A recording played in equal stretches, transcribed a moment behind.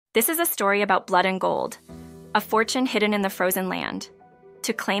This is a story about blood and gold, a fortune hidden in the frozen land.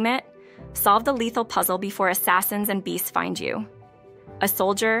 To claim it, solve the lethal puzzle before assassins and beasts find you. A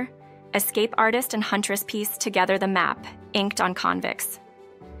soldier, escape artist, and huntress piece together the map, inked on convicts.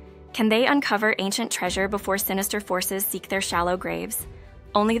 Can they uncover ancient treasure before sinister forces seek their shallow graves?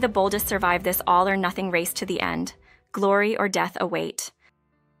 Only the boldest survive this all-or-nothing race to the end. Glory or death await.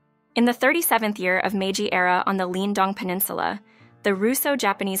 In the 37th year of Meiji era on the Liandong Peninsula, the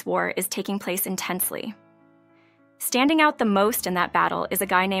Russo-Japanese War is taking place intensely. Standing out the most in that battle is a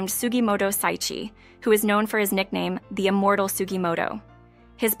guy named Sugimoto Saichi, who is known for his nickname, the Immortal Sugimoto.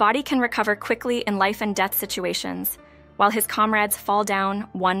 His body can recover quickly in life and death situations, while his comrades fall down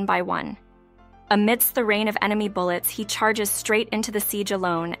one by one. Amidst the rain of enemy bullets, he charges straight into the siege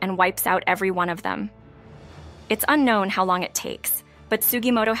alone and wipes out every one of them. It's unknown how long it takes, but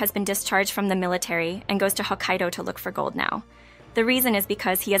Sugimoto has been discharged from the military and goes to Hokkaido to look for gold now. The reason is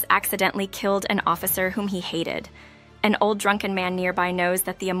because he has accidentally killed an officer whom he hated. An old drunken man nearby knows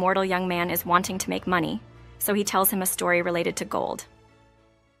that the immortal young man is wanting to make money, so he tells him a story related to gold.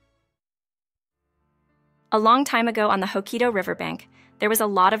 A long time ago on the Hokkaido riverbank, there was a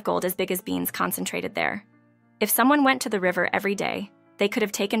lot of gold as big as beans concentrated there. If someone went to the river every day, they could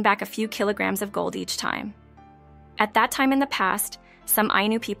have taken back a few kilograms of gold each time. At that time in the past, some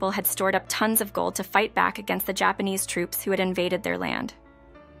Ainu people had stored up tons of gold to fight back against the Japanese troops who had invaded their land.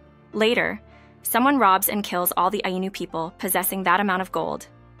 Later, someone robs and kills all the Ainu people possessing that amount of gold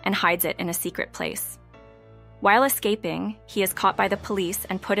and hides it in a secret place. While escaping, he is caught by the police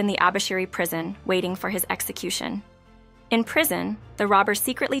and put in the Abashiri prison, waiting for his execution. In prison, the robber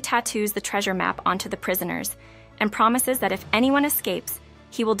secretly tattoos the treasure map onto the prisoners and promises that if anyone escapes,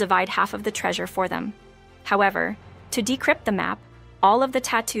 he will divide half of the treasure for them. However, to decrypt the map, all of the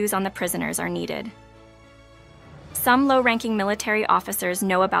tattoos on the prisoners are needed. Some low-ranking military officers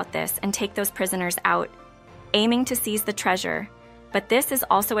know about this and take those prisoners out, aiming to seize the treasure, but this is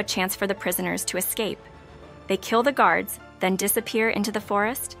also a chance for the prisoners to escape. They kill the guards, then disappear into the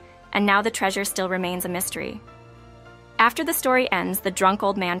forest, and now the treasure still remains a mystery. After the story ends, the drunk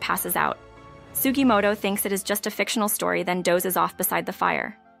old man passes out. Sugimoto thinks it is just a fictional story, then dozes off beside the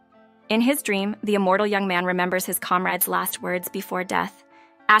fire. In his dream, the immortal young man remembers his comrade's last words before death,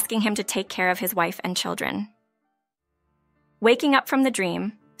 asking him to take care of his wife and children. Waking up from the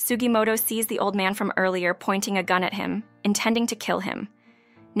dream, Sugimoto sees the old man from earlier pointing a gun at him, intending to kill him.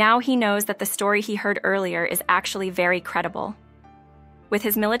 Now he knows that the story he heard earlier is actually very credible. With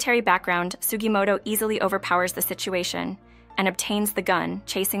his military background, Sugimoto easily overpowers the situation and obtains the gun,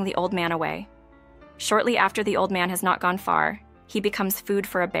 chasing the old man away. Shortly after the old man has not gone far, he becomes food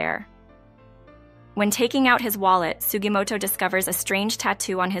for a bear. When taking out his wallet, Sugimoto discovers a strange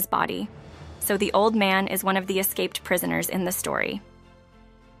tattoo on his body, so the old man is one of the escaped prisoners in the story.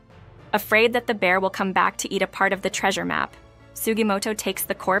 Afraid that the bear will come back to eat a part of the treasure map, Sugimoto takes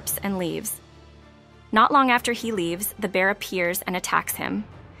the corpse and leaves. Not long after he leaves, the bear appears and attacks him.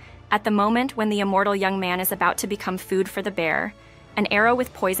 At the moment when the immortal young man is about to become food for the bear, an arrow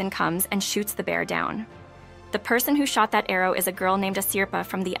with poison comes and shoots the bear down. The person who shot that arrow is a girl named Asirpa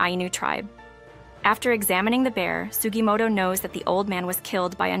from the Ainu tribe. After examining the bear, Sugimoto knows that the old man was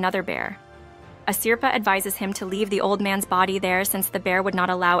killed by another bear. Asirpa advises him to leave the old man's body there since the bear would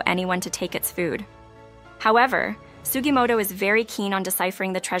not allow anyone to take its food. However, Sugimoto is very keen on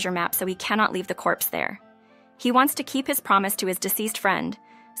deciphering the treasure map, so he cannot leave the corpse there. He wants to keep his promise to his deceased friend,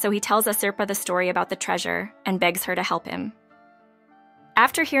 so he tells Asirpa the story about the treasure and begs her to help him.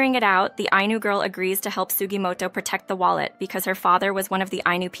 After hearing it out, the Ainu girl agrees to help Sugimoto protect the wallet because her father was one of the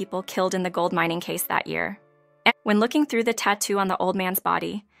Ainu people killed in the gold mining case that year. When looking through the tattoo on the old man's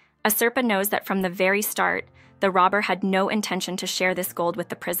body, Asirpa knows that from the very start, the robber had no intention to share this gold with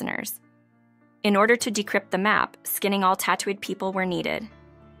the prisoners. In order to decrypt the map, skinning all tattooed people were needed.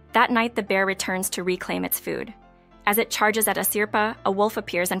 That night, the bear returns to reclaim its food. As it charges at Asirpa, a wolf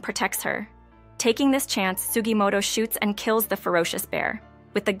appears and protects her. Taking this chance, Sugimoto shoots and kills the ferocious bear.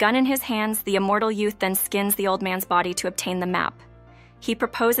 With the gun in his hands, the immortal youth then skins the old man's body to obtain the map. He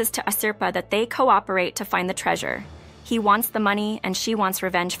proposes to Asirpa that they cooperate to find the treasure. He wants the money and she wants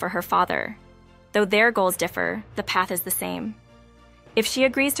revenge for her father. Though their goals differ, the path is the same. If she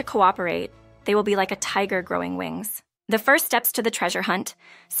agrees to cooperate, they will be like a tiger growing wings. The first steps to the treasure hunt,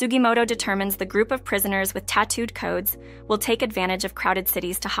 Sugimoto determines the group of prisoners with tattooed codes will take advantage of crowded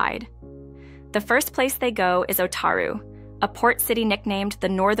cities to hide. The first place they go is Otaru, a port city nicknamed the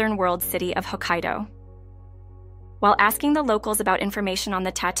Northern World City of Hokkaido. While asking the locals about information on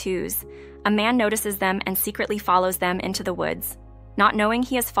the tattoos, a man notices them and secretly follows them into the woods, not knowing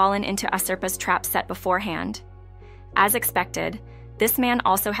he has fallen into Asirpa's trap set beforehand. As expected, This man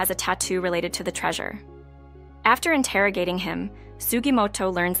also has a tattoo related to the treasure. After interrogating him,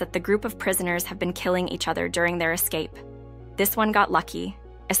 Sugimoto learns that the group of prisoners have been killing each other during their escape. This one got lucky,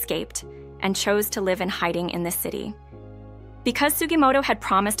 escaped, and chose to live in hiding in this city. Because Sugimoto had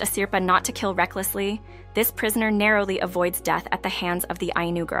promised Asirpa not to kill recklessly, this prisoner narrowly avoids death at the hands of the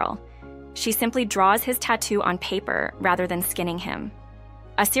Ainu girl. She simply draws his tattoo on paper rather than skinning him.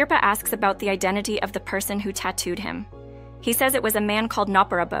 Asirpa asks about the identity of the person who tattooed him. He says it was a man called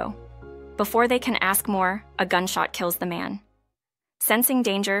Noparabo. Before they can ask more, a gunshot kills the man. Sensing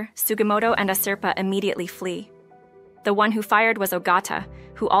danger, Sugimoto and Asirpa immediately flee. The one who fired was Ogata,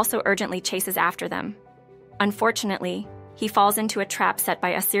 who also urgently chases after them. Unfortunately, he falls into a trap set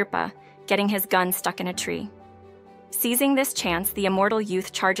by Asirpa, getting his gun stuck in a tree. Seizing this chance, the immortal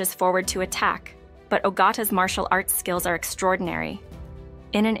youth charges forward to attack, but Ogata's martial arts skills are extraordinary.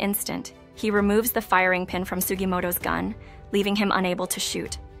 In an instant, he removes the firing pin from Sugimoto's gun, leaving him unable to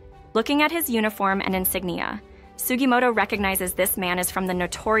shoot. Looking at his uniform and insignia, Sugimoto recognizes this man is from the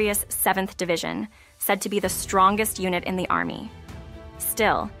notorious 7th Division, said to be the strongest unit in the army.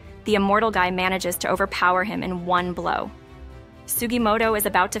 Still, the immortal guy manages to overpower him in one blow. Sugimoto is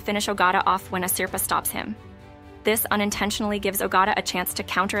about to finish Ogata off when Asirpa stops him. This unintentionally gives Ogata a chance to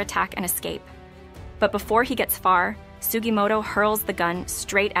counterattack and escape. But before he gets far, Sugimoto hurls the gun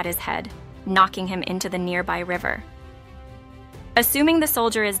straight at his head, knocking him into the nearby river. Assuming the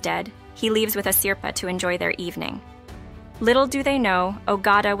soldier is dead, he leaves with Asirpa to enjoy their evening. Little do they know,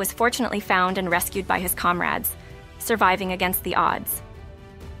 Ogata was fortunately found and rescued by his comrades, surviving against the odds.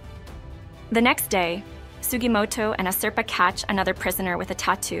 The next day, Sugimoto and Asirpa catch another prisoner with a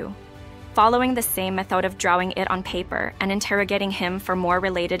tattoo, following the same method of drawing it on paper and interrogating him for more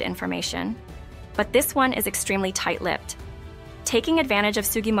related information. But this one is extremely tight-lipped. Taking advantage of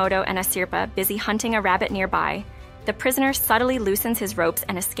Sugimoto and Asirpa busy hunting a rabbit nearby, the prisoner subtly loosens his ropes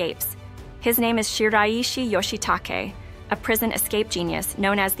and escapes. His name is Shiraishi Yoshitake, a prison escape genius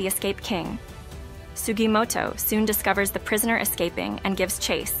known as the Escape King. Sugimoto soon discovers the prisoner escaping and gives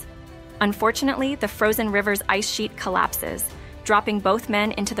chase. Unfortunately, the frozen river's ice sheet collapses, dropping both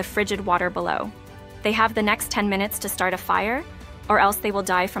men into the frigid water below. They have the next 10 minutes to start a fire, or else they will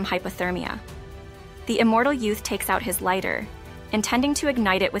die from hypothermia. The immortal youth takes out his lighter, intending to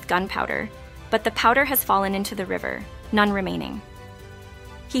ignite it with gunpowder, but the powder has fallen into the river, none remaining.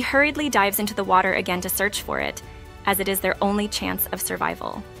 He hurriedly dives into the water again to search for it, as it is their only chance of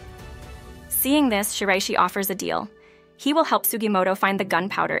survival. Seeing this, Shiraishi offers a deal. He will help Sugimoto find the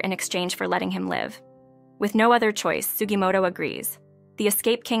gunpowder in exchange for letting him live. With no other choice, Sugimoto agrees. The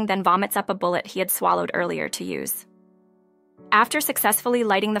Escape King then vomits up a bullet he had swallowed earlier to use. After successfully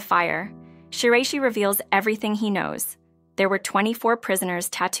lighting the fire, Shiraishi reveals everything he knows. There were 24 prisoners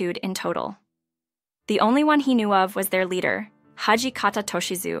tattooed in total. The only one he knew of was their leader, Hajikata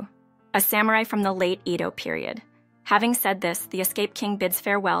Toshizu, a samurai from the late Edo period. Having said this, the Escape King bids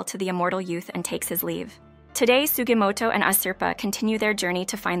farewell to the immortal youth and takes his leave. Today, Sugimoto and Asirpa continue their journey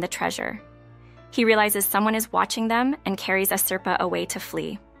to find the treasure. He realizes someone is watching them and carries Asirpa away to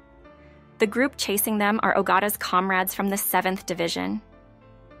flee. The group chasing them are Ogata's comrades from the 7th Division.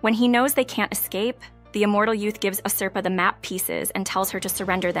 When he knows they can't escape, the immortal youth gives Asirpa the map pieces and tells her to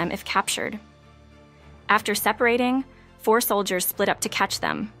surrender them if captured. After separating, 4 soldiers split up to catch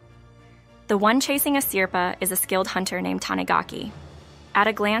them. The one chasing Asirpa is a skilled hunter named Tanigaki. At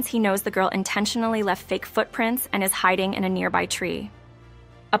a glance, he knows the girl intentionally left fake footprints and is hiding in a nearby tree.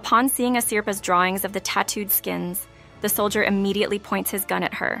 Upon seeing Asirpa's drawings of the tattooed skins, the soldier immediately points his gun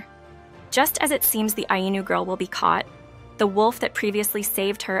at her. Just as it seems the Ainu girl will be caught, the wolf that previously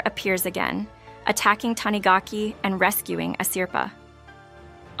saved her appears again, attacking Tanigaki and rescuing Asirpa.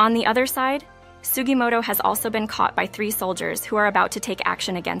 On the other side, Sugimoto has also been caught by 3 soldiers who are about to take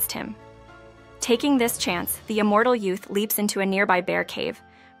action against him. Taking this chance, the immortal youth leaps into a nearby bear cave,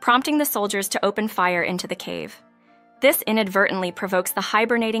 prompting the soldiers to open fire into the cave. This inadvertently provokes the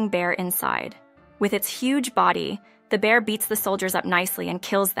hibernating bear inside. With its huge body, the bear beats the soldiers up nicely and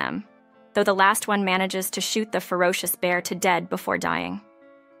kills them, though the last one manages to shoot the ferocious bear to dead before dying.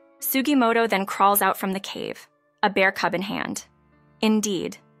 Sugimoto then crawls out from the cave, a bear cub in hand.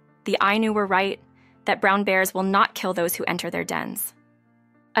 Indeed, the Ainu were right that brown bears will not kill those who enter their dens.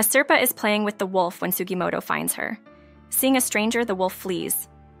 Asirpa is playing with the wolf when Sugimoto finds her. Seeing a stranger, the wolf flees.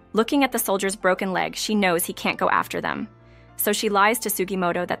 Looking at the soldier's broken leg, she knows he can't go after them, so she lies to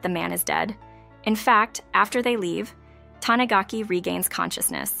Sugimoto that the man is dead. In fact, after they leave, Tanigaki regains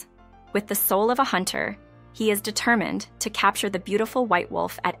consciousness. With the soul of a hunter, he is determined to capture the beautiful white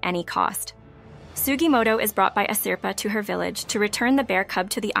wolf at any cost. Sugimoto is brought by Asirpa to her village to return the bear cub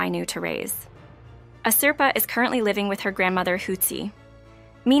to the Ainu to raise. Asirpa is currently living with her grandmother Hutsi.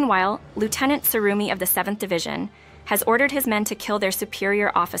 Meanwhile, Lieutenant Tsurumi of the 7th Division has ordered his men to kill their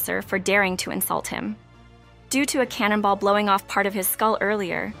superior officer for daring to insult him. Due to a cannonball blowing off part of his skull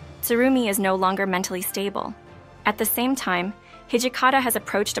earlier, Tsurumi is no longer mentally stable. At the same time, Hijikata has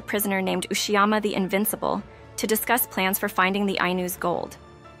approached a prisoner named Ushiyama the Invincible to discuss plans for finding the Ainu's gold.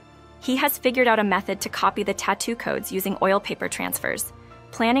 He has figured out a method to copy the tattoo codes using oil paper transfers,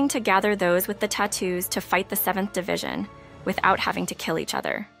 planning to gather those with the tattoos to fight the 7th Division without having to kill each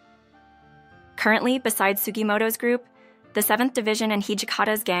other. Currently, besides Sugimoto's group, the 7th Division and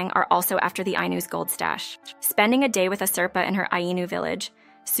Hijikata's gang are also after the Ainu's gold stash. Spending a day with Asirpa in her Ainu village,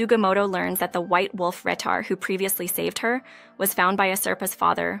 Sugimoto learns that the white wolf Retar who previously saved her was found by Asirpa's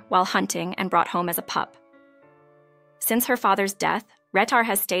father while hunting and brought home as a pup. Since her father's death, Retar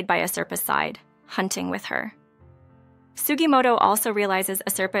has stayed by Asirpa's side, hunting with her. Sugimoto also realizes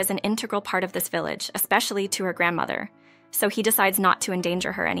Asirpa is an integral part of this village, especially to her grandmother, so he decides not to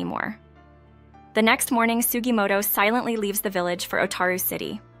endanger her anymore. The next morning, Sugimoto silently leaves the village for Otaru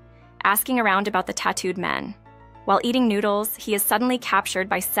City, asking around about the tattooed men. While eating noodles, he is suddenly captured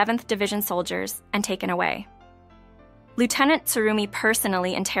by 7th Division soldiers and taken away. Lieutenant Tsurumi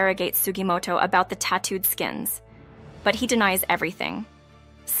personally interrogates Sugimoto about the tattooed skins, but he denies everything.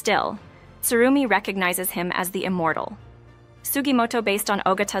 Still, Tsurumi recognizes him as the Immortal, Sugimoto based on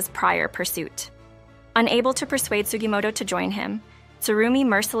Ogata's prior pursuit. Unable to persuade Sugimoto to join him, Tsurumi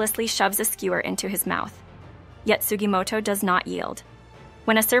mercilessly shoves a skewer into his mouth. Yet Sugimoto does not yield.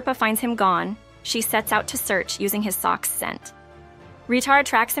 When Asirpa finds him gone, she sets out to search using his sock's scent. Retar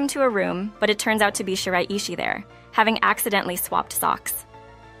tracks him to a room, but it turns out to be Shiraishi there, having accidentally swapped socks.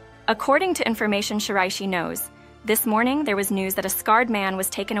 According to information Shiraishi knows, this morning there was news that a scarred man was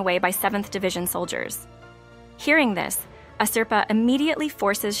taken away by 7th Division soldiers. Hearing this, Asirpa immediately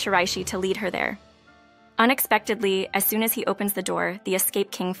forces Shiraishi to lead her there. Unexpectedly, as soon as he opens the door, the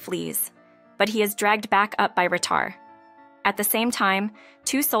escape king flees, but he is dragged back up by Retar. At the same time,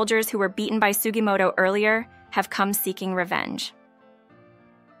 2 soldiers who were beaten by Sugimoto earlier have come seeking revenge.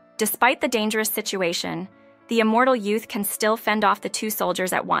 Despite the dangerous situation, the immortal youth can still fend off the 2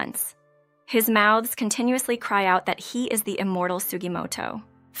 soldiers at once. His mouths continuously cry out that he is the immortal Sugimoto.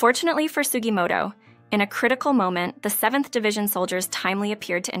 Fortunately for Sugimoto, in a critical moment, the 7th Division soldiers timely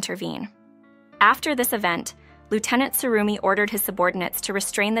appeared to intervene. After this event, Lieutenant Tsurumi ordered his subordinates to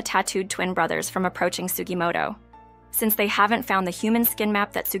restrain the tattooed twin brothers from approaching Sugimoto. Since they haven't found the human skin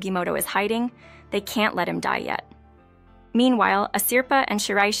map that Sugimoto is hiding, they can't let him die yet. Meanwhile, Asirpa and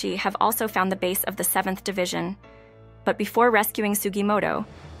Shiraishi have also found the base of the 7th Division, but before rescuing Sugimoto,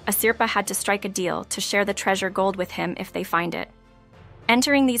 Asirpa had to strike a deal to share the treasure gold with him if they find it.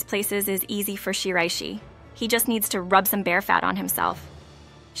 Entering these places is easy for Shiraishi. He just needs to rub some bear fat on himself.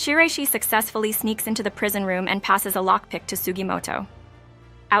 Shiraishi successfully sneaks into the prison room and passes a lockpick to Sugimoto.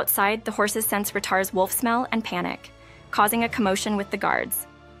 Outside, the horses sense Retar's wolf smell and panic, causing a commotion with the guards.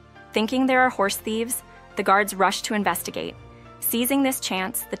 Thinking there are horse thieves, the guards rush to investigate. Seizing this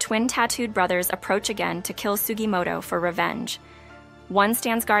chance, the twin tattooed brothers approach again to kill Sugimoto for revenge. One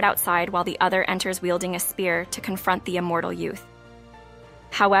stands guard outside while the other enters wielding a spear to confront the immortal youth.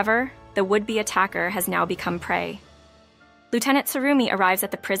 However, the would-be attacker has now become prey. Lieutenant Tsurumi arrives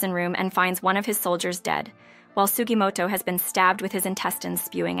at the prison room and finds one of his soldiers dead, while Sugimoto has been stabbed with his intestines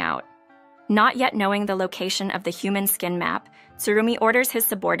spewing out. Not yet knowing the location of the human skin map, Tsurumi orders his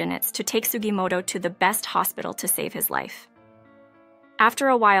subordinates to take Sugimoto to the best hospital to save his life. After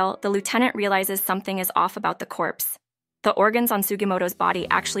a while, the lieutenant realizes something is off about the corpse. The organs on Sugimoto's body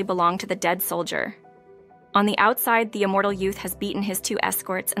actually belong to the dead soldier. On the outside, the immortal youth has beaten his 2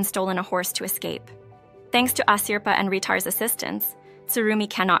 escorts and stolen a horse to escape. Thanks to Asirpa and Retar's assistance, Tsurumi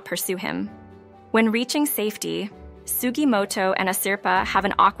cannot pursue him. When reaching safety, Sugimoto and Asirpa have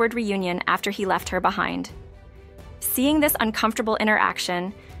an awkward reunion after he left her behind. Seeing this uncomfortable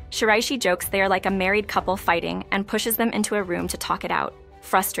interaction, Shiraishi jokes they are like a married couple fighting and pushes them into a room to talk it out,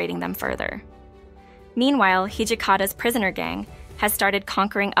 frustrating them further. Meanwhile, Hijikata's prisoner gang has started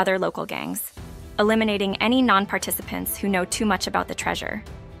conquering other local gangs, eliminating any non-participants who know too much about the treasure.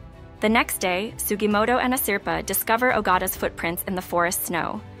 The next day, Sugimoto and Asirpa discover Ogata's footprints in the forest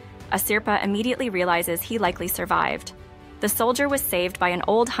snow. Asirpa immediately realizes he likely survived. The soldier was saved by an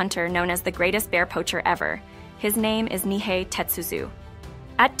old hunter known as the greatest bear poacher ever. His name is Nihei Tetsuzu.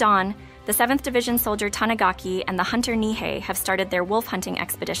 At dawn, the 7th Division soldier Tanigaki and the hunter Nihei have started their wolf hunting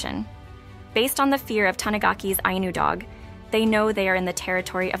expedition. Based on the fear of Tanigaki's Ainu dog, they know they are in the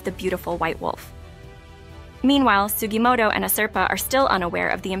territory of the beautiful white wolf. Meanwhile, Sugimoto and Asirpa are still unaware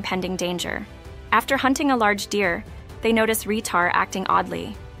of the impending danger. After hunting a large deer, they notice Retar acting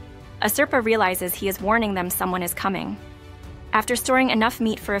oddly. Asurpa realizes he is warning them someone is coming. After storing enough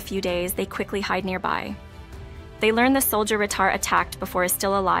meat for a few days, they quickly hide nearby. They learn the soldier Ritar attacked before is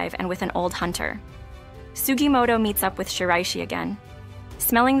still alive and with an old hunter. Sugimoto meets up with Shiraishi again.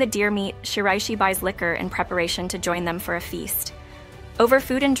 Smelling the deer meat, Shiraishi buys liquor in preparation to join them for a feast. Over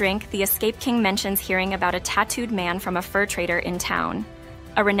food and drink, the escape king mentions hearing about a tattooed man from a fur trader in town,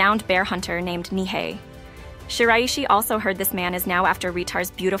 a renowned bear hunter named Nihei. Shiraishi also heard this man is now after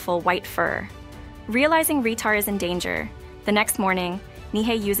Ritar's beautiful white fur. Realizing Ritar is in danger, the next morning,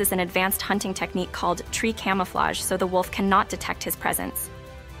 Nihei uses an advanced hunting technique called tree camouflage so the wolf cannot detect his presence.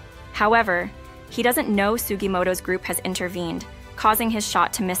 However, he doesn't know Sugimoto's group has intervened, causing his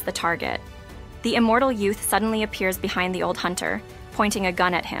shot to miss the target. The immortal youth suddenly appears behind the old hunter, pointing a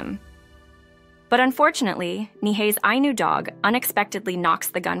gun at him. But unfortunately, Nihei's Ainu dog unexpectedly knocks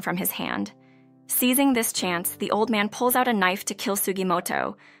the gun from his hand. Seizing this chance, the old man pulls out a knife to kill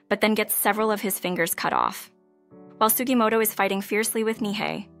Sugimoto, but then gets several of his fingers cut off. While Sugimoto is fighting fiercely with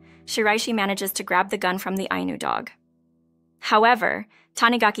Nihei, Shiraishi manages to grab the gun from the Ainu dog. However,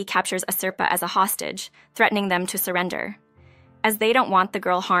 Tanigaki captures Asurpa as a hostage, threatening them to surrender. As they don't want the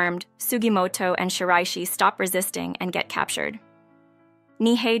girl harmed, Sugimoto and Shiraishi stop resisting and get captured.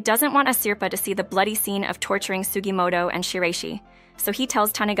 Nihei doesn't want Asurpa to see the bloody scene of torturing Sugimoto and Shiraishi, so he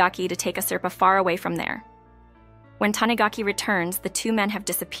tells Tanigaki to take Asurpa far away from there. When Tanigaki returns, the two men have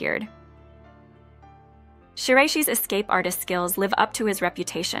disappeared. Shiraishi's escape artist skills live up to his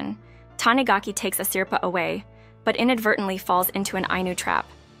reputation. Tanigaki takes Asurpa away, but inadvertently falls into an Ainu trap.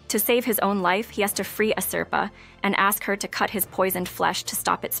 To save his own life, he has to free Asurpa and ask her to cut his poisoned flesh to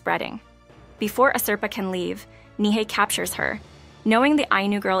stop it spreading. Before Asurpa can leave, Nihei captures her, knowing the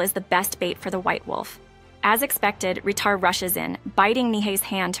Ainu girl is the best bait for the white wolf. As expected, Ritar rushes in, biting Nihei's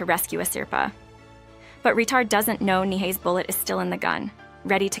hand to rescue Asurpa. But Ritar doesn't know Nihei's bullet is still in the gun,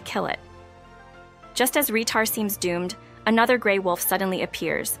 ready to kill it. Just as Ritar seems doomed, another gray wolf suddenly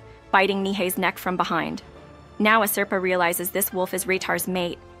appears, biting Nihei's neck from behind. Now Asurpa realizes this wolf is Ritar's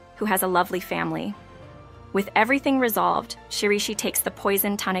mate, who has a lovely family. With everything resolved, Shiraishi takes the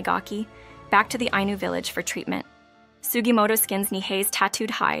poisoned Tanigaki back to the Ainu village for treatment. Sugimoto skins Nihei's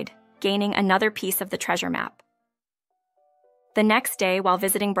tattooed hide, gaining another piece of the treasure map. The next day, while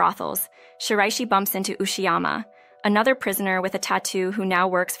visiting brothels, Shiraishi bumps into Ushiyama, another prisoner with a tattoo who now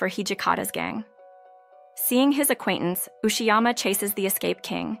works for Hijikata's gang. Seeing his acquaintance, Ushiyama chases the escape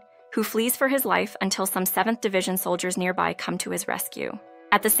king, who flees for his life until some 7th Division soldiers nearby come to his rescue.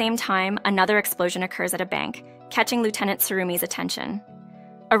 At the same time, another explosion occurs at a bank, catching Lieutenant Tsurumi's attention.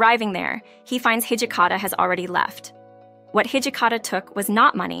 Arriving there, he finds Hijikata has already left. What Hijikata took was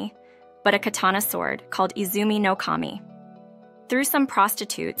not money, but a katana sword called Izumi no Kami. Through some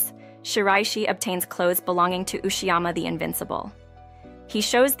prostitutes, Shiraishi obtains clothes belonging to Ushiyama the Invincible. He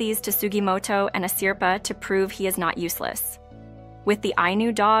shows these to Sugimoto and Asurpa to prove he is not useless. With the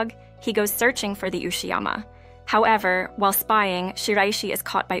Ainu dog, he goes searching for the Ushiyama. However, while spying, Shiraishi is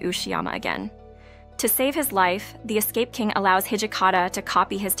caught by Ushiyama again. To save his life, the escape king allows Hijikata to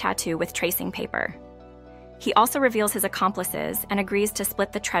copy his tattoo with tracing paper. He also reveals his accomplices and agrees to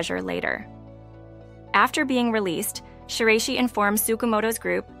split the treasure later. After being released, Shiraishi informs Sugimoto's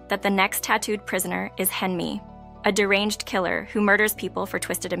group that the next tattooed prisoner is Henmi, a deranged killer who murders people for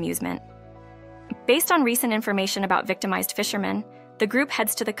twisted amusement. Based on recent information about victimized fishermen, the group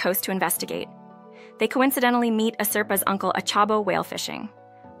heads to the coast to investigate. They coincidentally meet Asurpa's uncle Achabo whale fishing.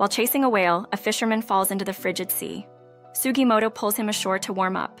 While chasing a whale, a fisherman falls into the frigid sea. Sugimoto pulls him ashore to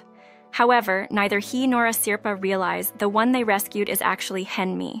warm up. However, neither he nor Asurpa realize the one they rescued is actually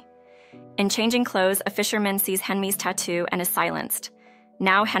Henmi. In changing clothes, a fisherman sees Henmi's tattoo and is silenced.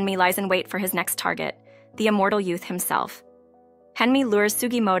 Now Henmi lies in wait for his next target, the immortal youth himself. Henmi lures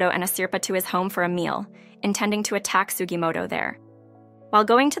Sugimoto and Asurpa to his home for a meal, intending to attack Sugimoto there. While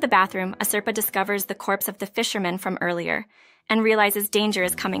going to the bathroom, Asurpa discovers the corpse of the fisherman from earlier and realizes danger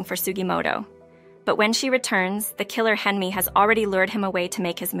is coming for Sugimoto. But when she returns, the killer Henmi has already lured him away to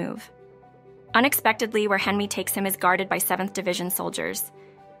make his move. Unexpectedly, where Henmi takes him is guarded by 7th Division soldiers.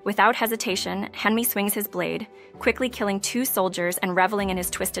 Without hesitation, Henmi swings his blade, quickly killing 2 soldiers and reveling in his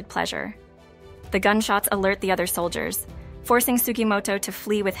twisted pleasure. The gunshots alert the other soldiers, forcing Sugimoto to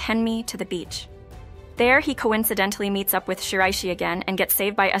flee with Henmi to the beach. There, he coincidentally meets up with Shiraishi again and gets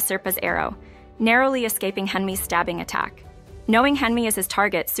saved by Asurpa's arrow, narrowly escaping Henmi's stabbing attack. Knowing Henmi is his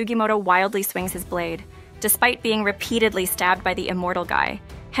target, Sugimoto wildly swings his blade. Despite being repeatedly stabbed by the immortal guy,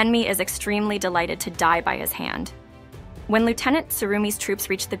 Henmi is extremely delighted to die by his hand. When Lieutenant Tsurumi's troops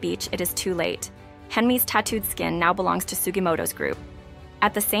reach the beach, it is too late. Henmi's tattooed skin now belongs to Sugimoto's group.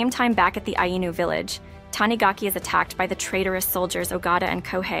 At the same time, back at the Ainu village, Tanigaki is attacked by the traitorous soldiers Ogata and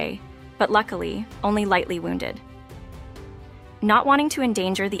Kohei, but luckily, only lightly wounded. Not wanting to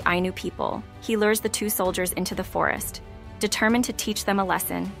endanger the Ainu people, he lures the two soldiers into the forest, determined to teach them a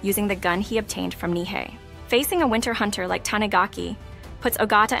lesson using the gun he obtained from Nihei. Facing a winter hunter like Tanigaki puts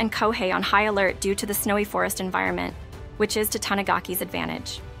Ogata and Kohei on high alert due to the snowy forest environment, which is to Tanigaki's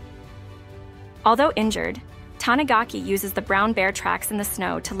advantage. Although injured, Tanigaki uses the brown bear tracks in the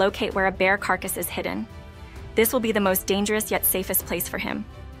snow to locate where a bear carcass is hidden. This will be the most dangerous yet safest place for him.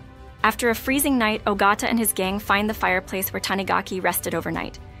 After a freezing night, Ogata and his gang find the fireplace where Tanigaki rested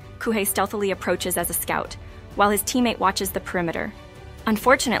overnight. Kohei stealthily approaches as a scout, while his teammate watches the perimeter.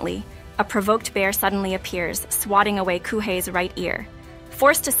 Unfortunately, a provoked bear suddenly appears, swatting away Kohei's right ear.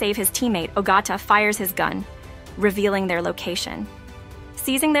 Forced to save his teammate, Ogata fires his gun, revealing their location.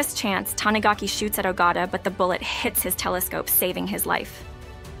 Seizing this chance, Tanigaki shoots at Ogata, but the bullet hits his telescope, saving his life.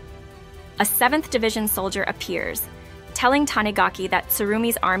 A 7th Division soldier appears, telling Tanigaki that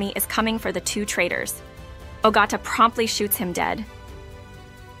Tsurumi's army is coming for the two traitors. Ogata promptly shoots him dead.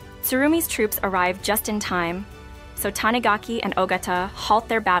 Tsurumi's troops arrive just in time, so Tanigaki and Ogata halt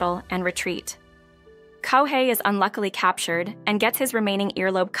their battle and retreat. Kohei is unluckily captured and gets his remaining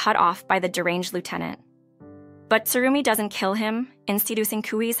earlobe cut off by the deranged lieutenant. But Tsurumi doesn't kill him, instead using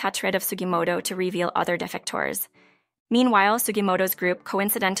Kui's hatred of Sugimoto to reveal other defectors. Meanwhile, Sugimoto's group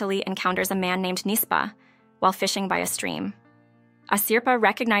coincidentally encounters a man named Nispa while fishing by a stream. Asirpa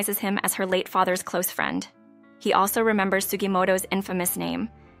recognizes him as her late father's close friend. He also remembers Sugimoto's infamous name,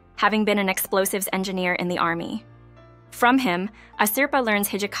 having been an explosives engineer in the army. From him, Asirpa learns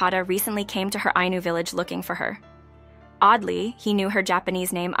Hijikata recently came to her Ainu village looking for her. Oddly, he knew her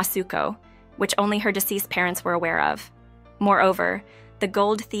Japanese name Asuko, which only her deceased parents were aware of. Moreover, the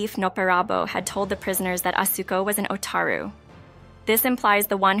gold thief Noperabo had told the prisoners that Asuko was an Otaru. This implies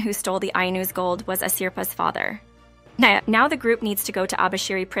the one who stole the Ainu's gold was Asirpa's father. Now the group needs to go to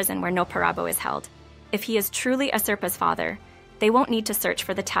Abashiri prison where Noperabo is held. If he is truly Asirpa's father, they won't need to search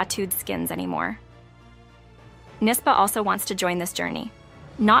for the tattooed skins anymore. Nispa also wants to join this journey,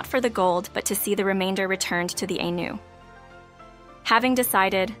 not for the gold, but to see the remainder returned to the Ainu. Having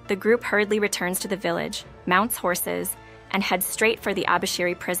decided, the group hurriedly returns to the village, mounts horses, and heads straight for the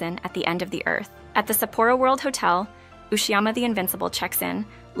Abashiri prison at the end of the earth. At the Sapporo World Hotel, Ushiyama the Invincible checks in,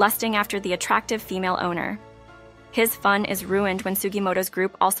 lusting after the attractive female owner. His fun is ruined when Sugimoto's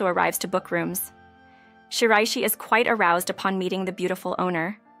group also arrives to book rooms. Shiraishi is quite aroused upon meeting the beautiful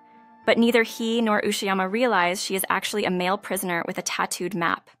owner, but neither he nor Ushiyama realize she is actually a male prisoner with a tattooed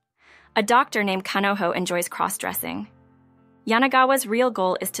map. A doctor named Kanoho enjoys cross-dressing. Yanagawa's real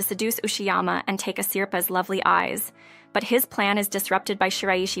goal is to seduce Ushiyama and take Asirpa's lovely eyes, but his plan is disrupted by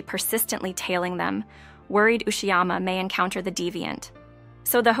Shiraishi persistently tailing them, worried Ushiyama may encounter the deviant.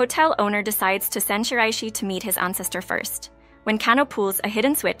 So the hotel owner decides to send Shiraishi to meet his ancestor first. When Kano pulls a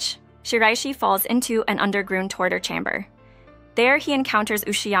hidden switch, Shiraishi falls into an underground torture chamber. There he encounters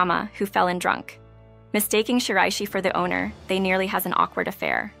Ushiyama, who fell in drunk. Mistaking Shiraishi for the owner, they nearly has an awkward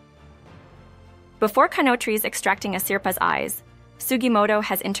affair. Before Kano tries extracting Asirpa's eyes, Sugimoto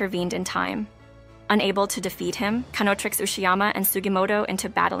has intervened in time. Unable to defeat him, Kano tricks Ushiyama and Sugimoto into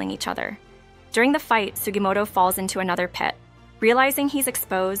battling each other. During the fight, Sugimoto falls into another pit. Realizing he's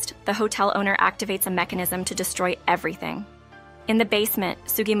exposed, the hotel owner activates a mechanism to destroy everything. In the basement,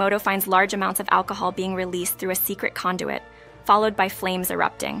 Sugimoto finds large amounts of alcohol being released through a secret conduit, followed by flames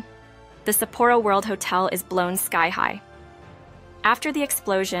erupting. The Sapporo World Hotel is blown sky high. After the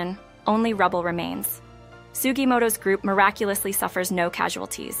explosion, only rubble remains. Sugimoto's group miraculously suffers no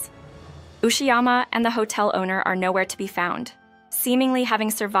casualties. Ushiyama and the hotel owner are nowhere to be found, seemingly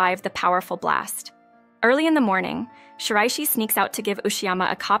having survived the powerful blast. Early in the morning, Shiraishi sneaks out to give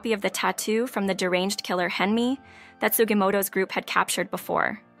Ushiyama a copy of the tattoo from the deranged killer Henmi that Sugimoto's group had captured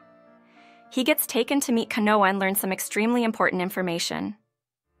before. He gets taken to meet Kanoa and learns some extremely important information.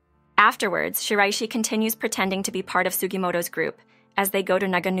 Afterwards, Shiraishi continues pretending to be part of Sugimoto's group as they go to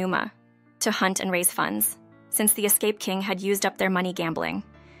Naganuma to hunt and raise funds, since the Escape King had used up their money gambling.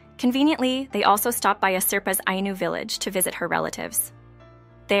 Conveniently, they also stop by Asirpa's Ainu village to visit her relatives.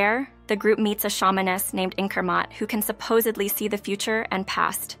 There, the group meets a shamaness named Inkermat who can supposedly see the future and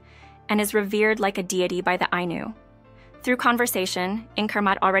past, and is revered like a deity by the Ainu. Through conversation,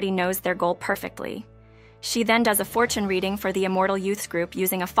 Inkermat already knows their goal perfectly. She then does a fortune reading for the Immortal Youths group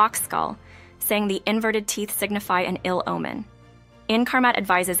using a fox skull, saying the inverted teeth signify an ill omen. Inkermat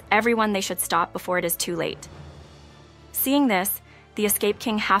advises everyone they should stop before it is too late. Seeing this, the Escape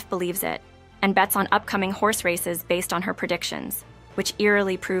King half believes it, and bets on upcoming horse races based on her predictions, which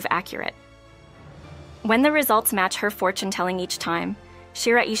eerily prove accurate. When the results match her fortune-telling each time,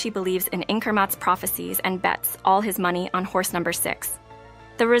 Shiraishi believes in Inkermat's prophecies and bets all his money on horse number 6.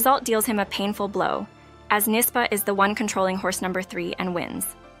 The result deals him a painful blow, as Nispa is the one controlling horse number 3 and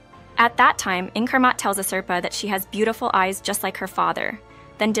wins. At that time, Inkarmat tells Asirpa that she has beautiful eyes just like her father,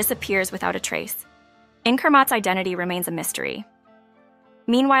 then disappears without a trace. Inkarmat's identity remains a mystery.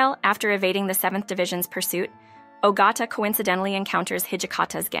 Meanwhile, after evading the 7th Division's pursuit, Ogata coincidentally encounters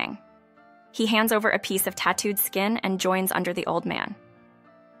Hijikata's gang. He hands over a piece of tattooed skin and joins under the old man.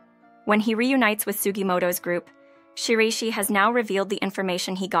 When he reunites with Sugimoto's group, Shiraishi has now revealed the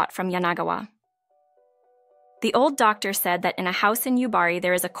information he got from Yanagawa. The old doctor said that in a house in Yubari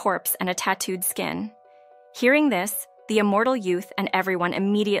there is a corpse and a tattooed skin. Hearing this, the immortal youth and everyone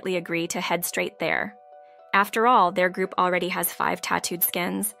immediately agree to head straight there. After all, their group already has 5 tattooed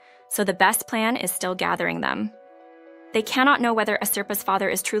skins, so the best plan is still gathering them. They cannot know whether Asirpa's father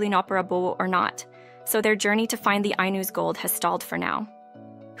is truly Noparabu or not, so their journey to find the Ainu's gold has stalled for now.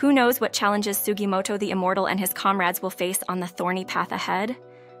 Who knows what challenges Sugimoto the Immortal and his comrades will face on the thorny path ahead?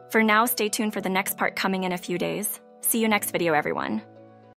 For now, stay tuned for the next part coming in a few days. See you next video, everyone.